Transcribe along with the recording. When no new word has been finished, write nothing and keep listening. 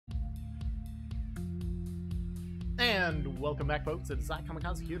And welcome back, folks. It is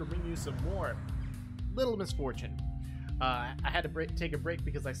Kamikaze here to bring you some more Little Misfortune. I had to take a break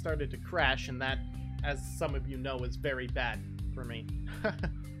because I started to crash, and that, as some of you know, is very bad for me.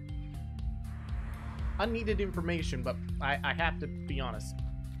 Unneeded information, but I have to be honest.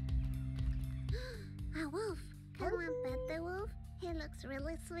 A wolf. Can one pet the wolf? He looks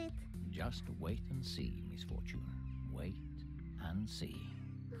really sweet. Just wait and see, Misfortune. Wait and see.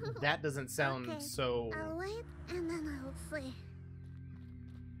 That doesn't sound Okay, so... I'll wait and then I'll see.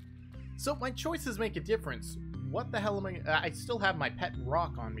 So my choices make a difference. What the hell am I still have my pet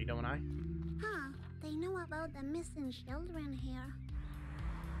rock on me, don't I? Huh, they know about the missing children here.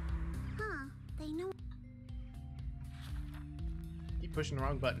 Huh, they know... Keep pushing the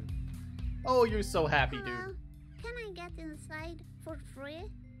wrong button. Oh, you're so happy, Hello? dude. Can I get inside for free?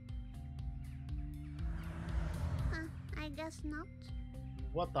 Huh, I guess not.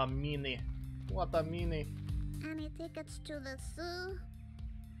 What a meanie. What a meanie. Any tickets to the zoo?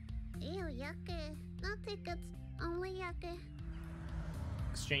 Ew, yucky. No tickets, only yucky.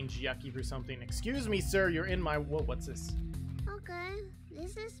 Exchange yucky for something. Excuse me, sir, you're in my... Whoa, what's this? Okay,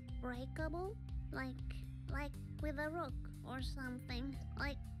 this is breakable, like with a rock or something,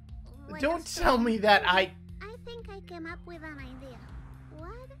 like Don't a tell stone. me that I think I came up with an idea.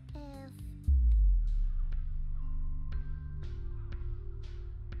 What if...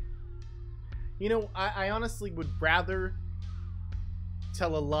 You know, I honestly would rather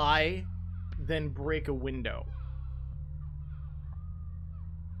tell a lie than break a window.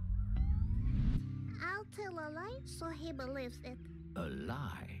 I'll tell a lie so he believes it. A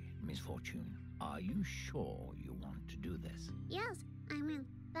lie, Misfortune. Are you sure you want to do this? Yes, I mean,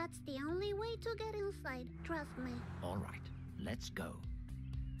 that's the only way to get inside, trust me. All right, let's go.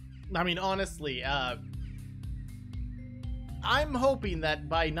 I mean, honestly, I'm hoping that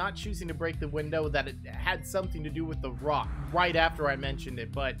by not choosing to break the window that it had something to do with the rock right after I mentioned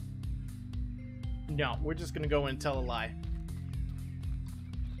it, but no, we're just gonna go and tell a lie.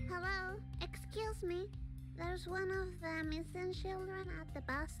 Hello, excuse me. There's one of the missing children at the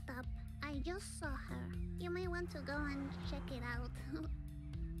bus stop. I just saw her. You may want to go and check it out.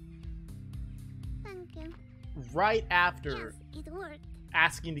 Thank you. Right after Yes, it worked.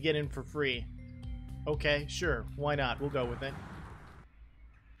 asking to get in for free. Okay, sure, why not? We'll go with it.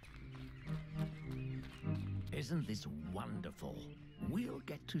 Isn't this wonderful? We'll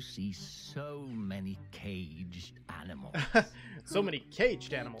get to see so many caged animals. So many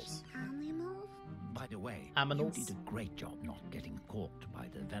caged animals. Animals? By the way, Aminals? you did a great job not getting caught by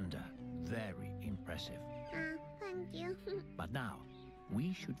the vendor. Very impressive. Thank you. But now,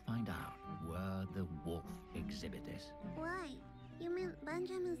 we should find out where the wolf exhibit is. Why? You mean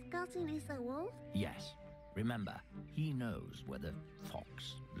Benjamin's cousin is a wolf? Yes. Remember, he knows where the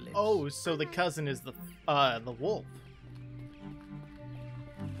fox lives. Oh, so the cousin is the wolf.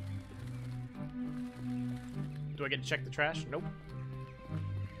 Do I get to check the trash? Nope.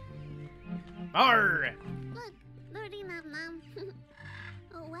 Arr! Look, Birdie Nam Nam.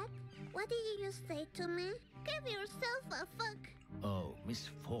 Oh, what? What did you just say to me? Give yourself a fuck. Oh,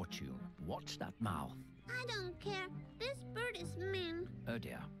 Misfortune, watch that mouth. I don't care. This bird is mean. Oh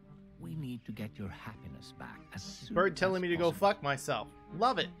dear. We need to get your happiness back as soon Bird as telling me to go possible. fuck myself.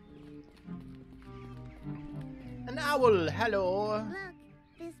 Love it. An owl, hello. Look,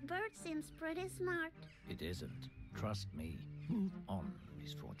 this bird seems pretty smart. It isn't. Trust me. Move on,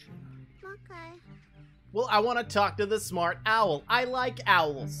 Misfortune. Okay. Well, I want to talk to the smart owl. I like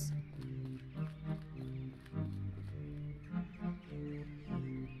owls.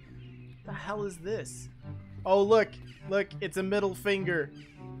 The hell is this? Oh, look, it's a middle finger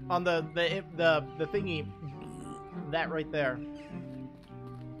on the thingy. That right there.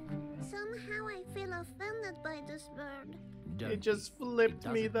 Somehow I feel offended by this bird. Don't It just be. flipped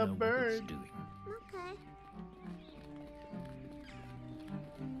It me doesn't the know what it's bird. doing. Okay.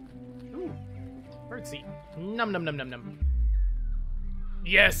 Ooh, bird seed. Num num num num num.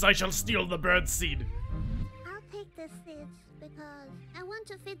 Yes, I shall steal the bird seed. I'll take the seeds because I want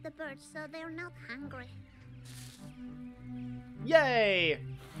to feed the birds so they're not hungry. Yay!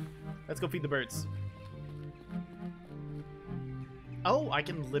 Let's go feed the birds. Oh, I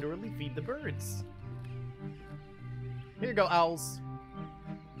can literally feed the birds. Here you go, owls.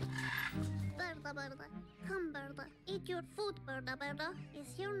 Berda, Berda. Come, Berda. Eat your food, Berda, Berda.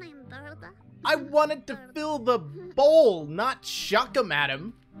 Is your name Berda? I wanted to fill the bowl, not chuck 'em at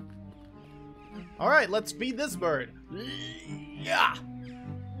him. Alright, let's feed this bird. Yeah!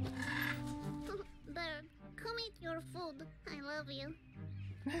 Bird, come eat your food. I love you.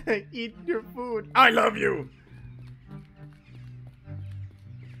 Eat your food. I love you!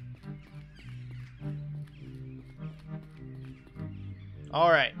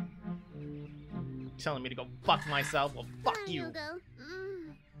 Alright. Telling me to go fuck myself? Well, fuck There you. you go.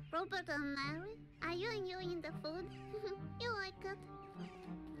 Robert and Mary, are you enjoying the food? You like it?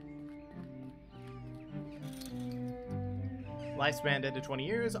 Lifespan dead to 20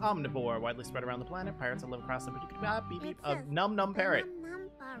 years. Omnivore, widely spread around the planet. Pirates that live across the beep beep. It says Num num parrot. The num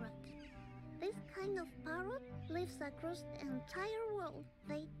parrot. This kind of parrot lives across the entire world.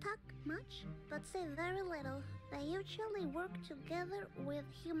 They talk much, but say very little. They usually work together with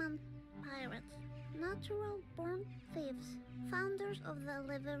human pirates. Natural-born thieves. Founders of the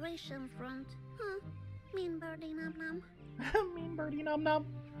Liberation Front. Huh. Mean birdie num num. Mean birdie num num.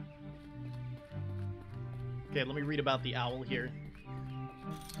 Okay, let me read about the owl here.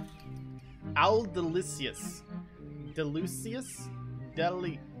 Owl delicious. Delucius?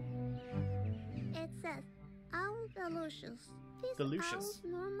 It says, Owl delicious. These Delicious. owls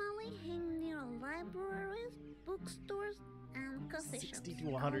normally hang near libraries, bookstores, and coffee 60 shops. to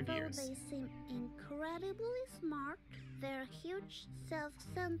 100 Although years. they seem incredibly smart, their huge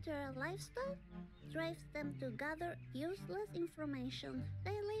self-centered lifestyle drives them to gather useless information.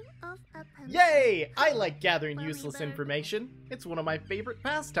 They live off attention. Yay! I like gathering Furry useless bird. information. It's one of my favorite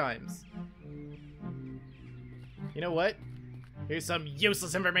pastimes. You know what? Here's some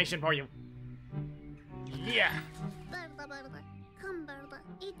useless information for you. Yeah! Berda, Berda. Come, Berda.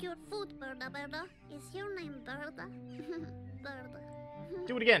 Eat your food, Berda, Berda. Is your name Berda? Berda.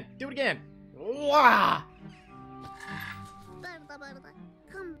 Do it again! Do it again! Wah! Berda, Berda.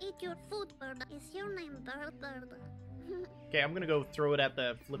 Come, eat your food, Berda. Is your name Berda, Berda? Okay, I'm gonna go throw it at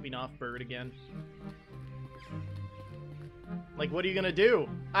the flipping off bird again. Like, what are you gonna do?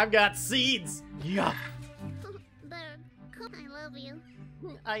 I've got seeds! Yeah! Bird, come, I love you.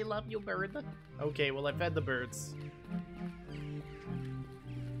 I love you, bird. Okay, well, I fed the birds.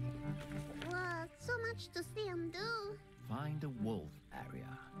 Wow, so much to see and do. Find a wolf area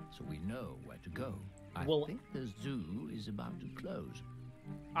so we know where to go. I Well- think the zoo is about to close.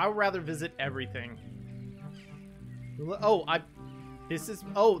 I would rather visit everything. This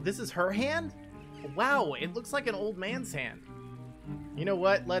is her hand? Wow, it looks like an old man's hand. You know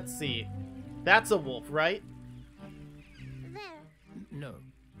what? Let's see. That's a wolf, right? There, No.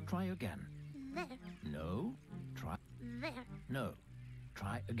 Try again. there, No. Try. there, No.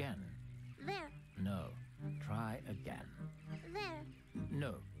 Try again. there, No. Try again. there,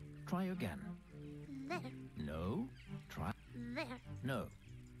 No. Try again. there, No. Try. there, No.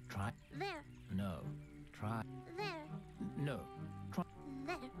 Try. there, No. Try. there, No. Try. there,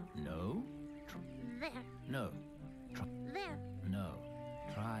 No. Try. there, No. Try. there, No.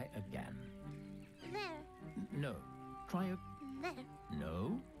 Try again. there, No. Try. there,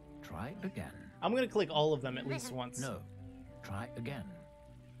 No. Try again. I'm gonna click all of them at least once. No. Try again.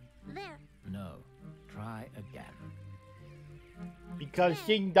 there. No. Try again. Because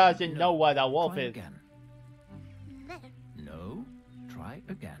she doesn't know what a wolf Try is. again. There. No. Try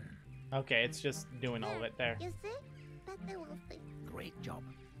again. Okay, it's just doing all of it there. You see? Pet the wolfie. Great job.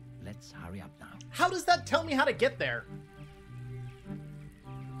 Let's hurry up now. How does that tell me how to get there?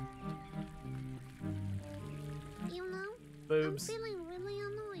 You know, Boobs. I'm feeling really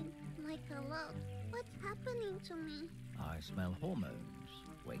annoyed. Like a lot. What's happening to me? I smell hormones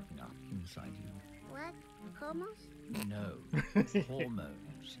waking up inside you. What? Comos? No.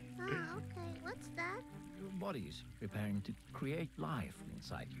 Hormones. Ah, okay. What's that? Your body's preparing to create life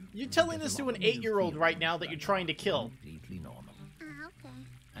inside you. You're telling There's this a to lot an of new 8-year-old right feelings now that you're trying to are kill. Completely normal. Ah, okay.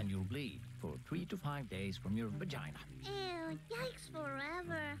 And you'll bleed for 3 to 5 days from your vagina. Ew, yikes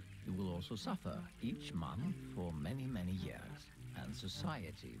forever. You will also suffer each month for many, many years. And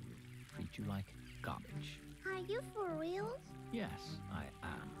society will treat you like garbage. Are you for real? Yes, I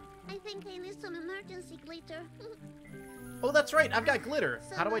am. I think I need some emergency glitter. Oh, that's right. I've got glitter.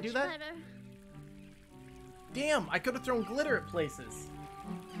 So How do I much do that? better. Damn, I could have thrown glitter at places.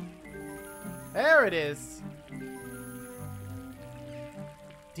 There it is.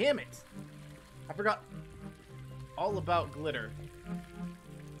 Damn it. I forgot all about glitter.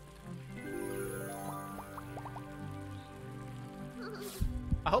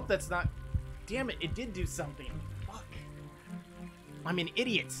 I hope that's not... Damn it, it did do something. Fuck. I'm an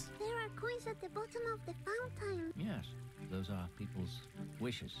idiot. There are coins at the bottom of the fountain. Yes, those are people's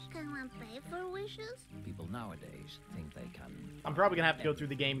wishes. Can one pay for wishes? People nowadays think they can. I'm probably gonna have to go through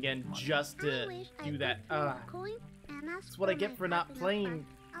the game again just I to wish I do could that. throw a coin and ask That's what I for get my for not happiness playing back.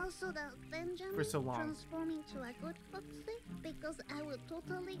 Also, that Benjamin for so long. transform into a good foxy because I would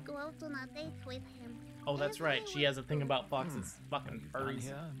totally go out on a date with him. Oh, that's If right. I She were has a thing to- about foxes. What Fucking you've done furries.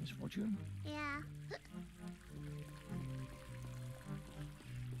 here, Misfortune? Yeah.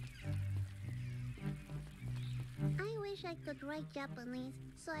 I wish wish I could write Japanese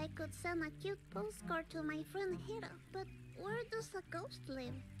so I could send a cute postcard to my friend Hiro. But where does a ghost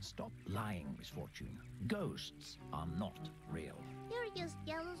live? Stop lying, Misfortune. Ghosts are not real. You're just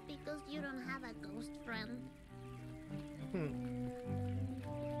jealous because you don't have a ghost friend.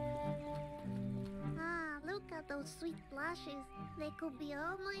 Ah, look at those sweet plushies. They could be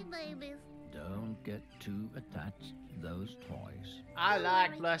all my babies. Don't get too attached to those toys. I Don't like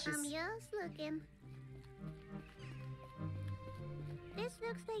worry, blushes. I'm just looking. This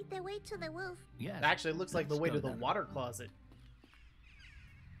looks like the way to the wolf. Yes. Actually, it looks like the let's way go to the then. water closet.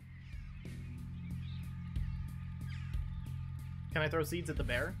 Can I throw seeds at the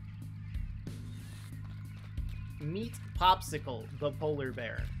bear? Meet Popsicle, the polar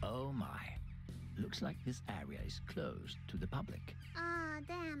bear. Oh my. Looks like this area is closed to the public. Ah,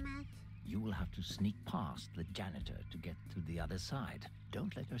 damn it. You will have to sneak past the janitor to get to the other side.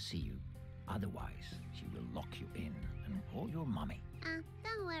 Don't let her see you. Otherwise, she will lock you in and call your mommy.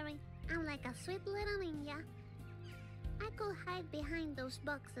 Don't worry. I'm like a sweet little ninja. I could hide behind those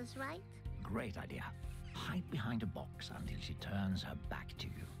boxes, right? Great idea. Hide behind a box until she turns her back to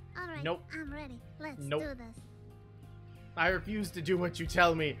you. Alright, Nope. I'm ready. Let's Nope. do this. I refuse to do what you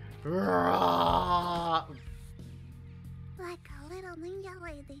tell me. Rah! Like a little ninja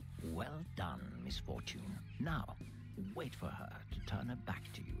lady. Well done, Misfortune. Now, wait for her to turn her back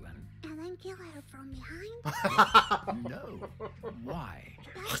to you And then kill her from behind? No. Why?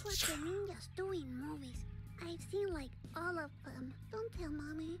 That's what the ninjas do in movies. I've seen like all of them. Don't tell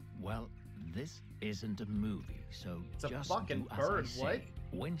mommy. Well, this isn't a movie, so It's a just fucking do as bird, I say. what?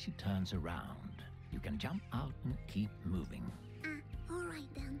 When she turns around, you can jump out and keep moving. Alright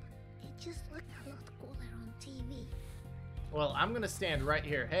then. It just looked a lot cooler on TV. Well, I'm gonna stand right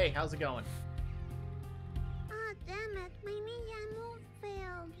here. Hey, how's it going? Ah, damn it. My ninja move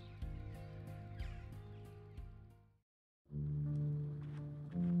failed.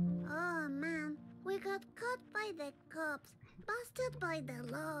 Oh man, we got caught by the cops. Busted by the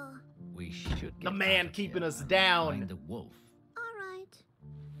law. We should get The man out of keeping here us and down. find the wolf. Alright.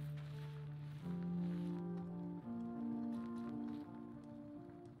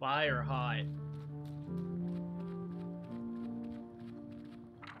 Fire high.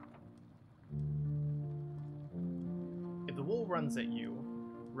 If the wolf runs at you,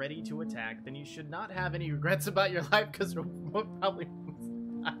 ready to attack, then you should not have any regrets about your life because we'll probably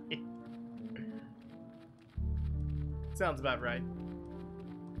die. Sounds about right.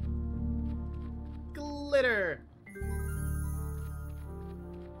 Glitter!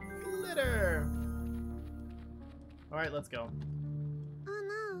 Glitter! Alright, let's go. Oh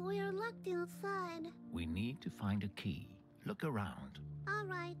no, we are locked inside. We need to find a key. Look around.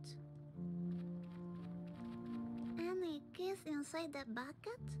 Alright. Any keys inside the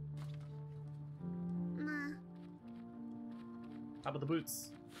bucket? Nah, How about the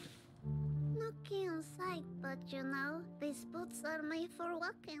boots? no key inside, but you know, these boots are made for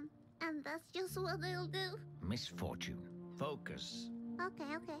walking. And that's just what they'll do. Misfortune. Focus. Okay,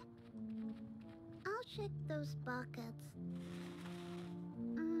 okay. I'll check those buckets.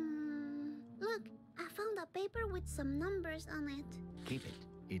 Look, I found a paper with some numbers on it. Keep it.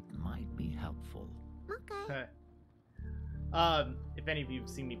 It might be helpful. Okay. If any of you have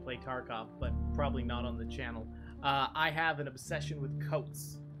seen me play Tarkov, but probably not on the channel, I have an obsession with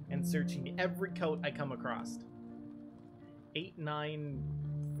coats and searching every coat I come across.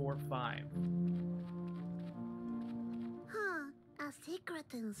 8945. Huh, a secret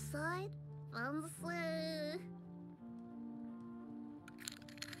inside? Fancy.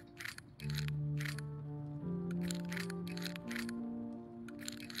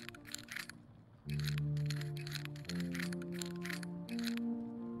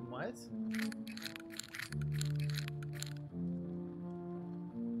 What?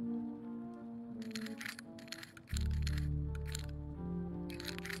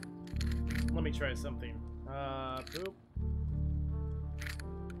 Let me try something. Boop.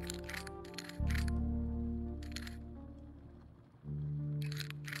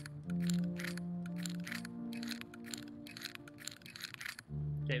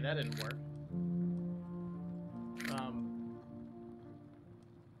 Okay, that didn't work.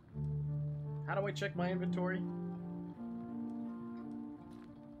 How do I check my inventory?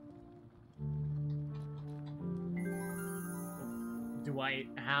 Do I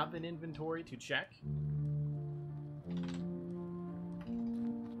have an inventory to check?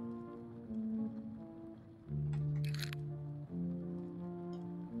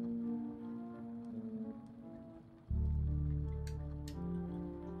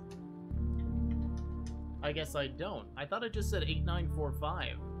 I guess I don't. I thought it just said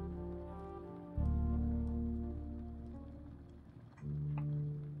 8945.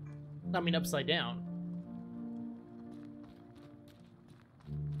 I mean, upside down.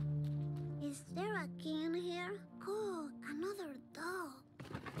 Is there a key in here? Oh, another doll.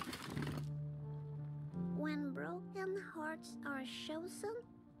 When broken hearts are chosen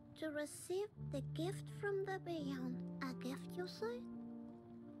to receive the gift from the beyond. A gift, you say?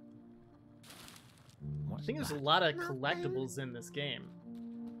 I think there's a lot of Nothing. collectibles in this game.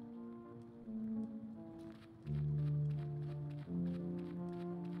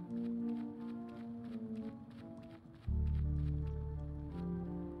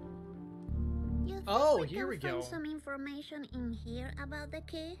 You think Oh, we here can we find go. some information in here about the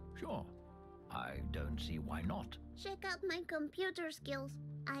key? Sure. I don't see why not. Check out my computer skills.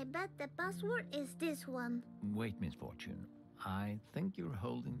 I bet the password is this one. Wait, Misfortune. I think you're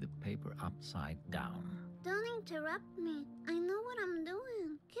holding the paper upside down. Don't interrupt me. I know what I'm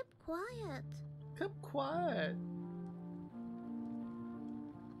doing. Keep quiet. Keep quiet.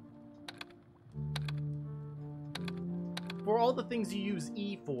 For all the things you use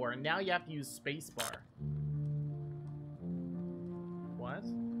E for, now you have to use spacebar. What?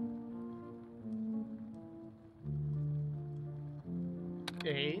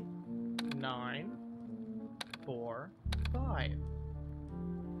 8, 9, 4, 5.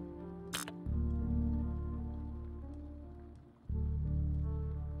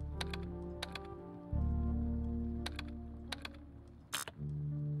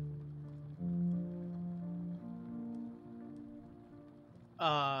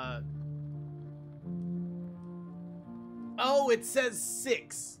 Oh, it says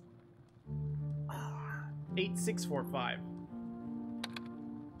 6. 8, 6, 4, 5.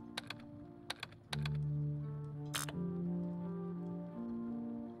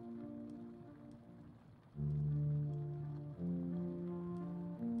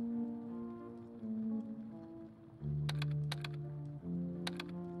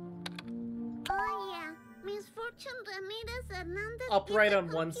 Oh yeah, Misfortune Ramirez Hernandez. Upright is a on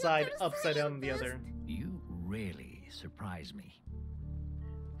one side, computer upside down on the other. scientist. You really surprise me.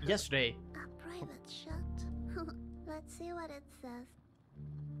 Yesterday, A private shot. Let's see what it says.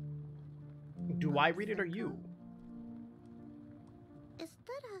 do I read it or you? Is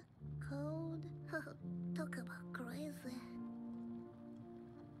that a code? Talk about crazy.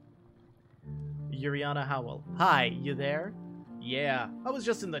 Yuriana Howell. Hi, you there? Yeah, I was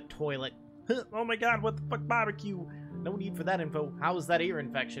just in the toilet. Oh my god, what the fuck barbecue? No need for that info. How's that ear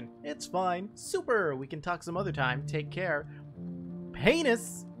infection? It's fine. Super, we can talk some other time. Take care.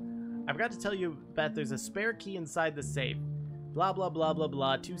 Penis! I forgot to tell you that there's a spare key inside the safe. Blah blah blah blah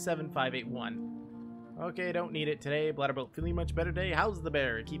blah 27581. Okay, don't need it today. Blatterbolt, feeling much better today? How's the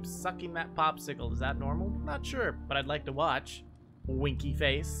bear? It keeps sucking that popsicle. Is that normal? Not sure, but I'd like to watch. Winky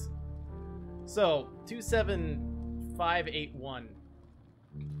face. So, 27581.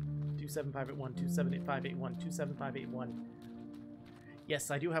 27581, 27581, 27581.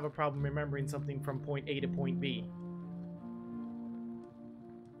 Yes, I do have a problem remembering something from point A to point B.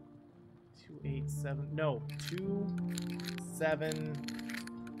 287, no,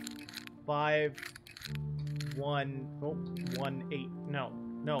 2751, oh, 18,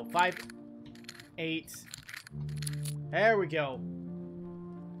 no, 58. There we go.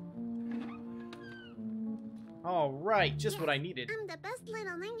 All right, just what I needed. I'm the best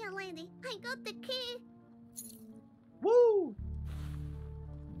little ninja lady. I got the key. Woo!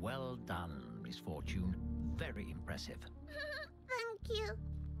 Well done, Misfortune. Very impressive. Thank you.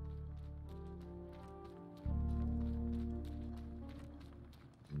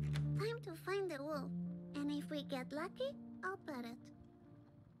 Time to find the wolf. And if we get lucky, I'll pet it.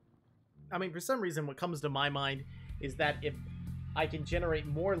 I mean, for some reason, what comes to my mind is that if I can generate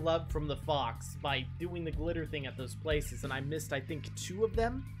more love from the fox by doing the glitter thing at those places, and I missed, I think, 2 of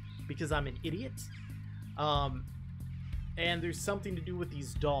them because I'm an idiot. And there's something to do with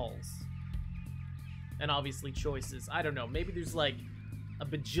these dolls. And obviously choices. I don't know. Maybe there's like a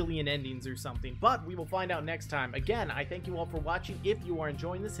bajillion endings or something. But we will find out next time. Again, I thank you all for watching. If you are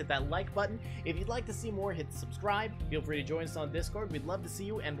enjoying this, hit that like button. If you'd like to see more, hit subscribe. Feel free to join us on Discord. We'd love to see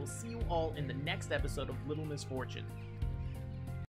you, and we'll see you all in the next episode of Little Misfortune.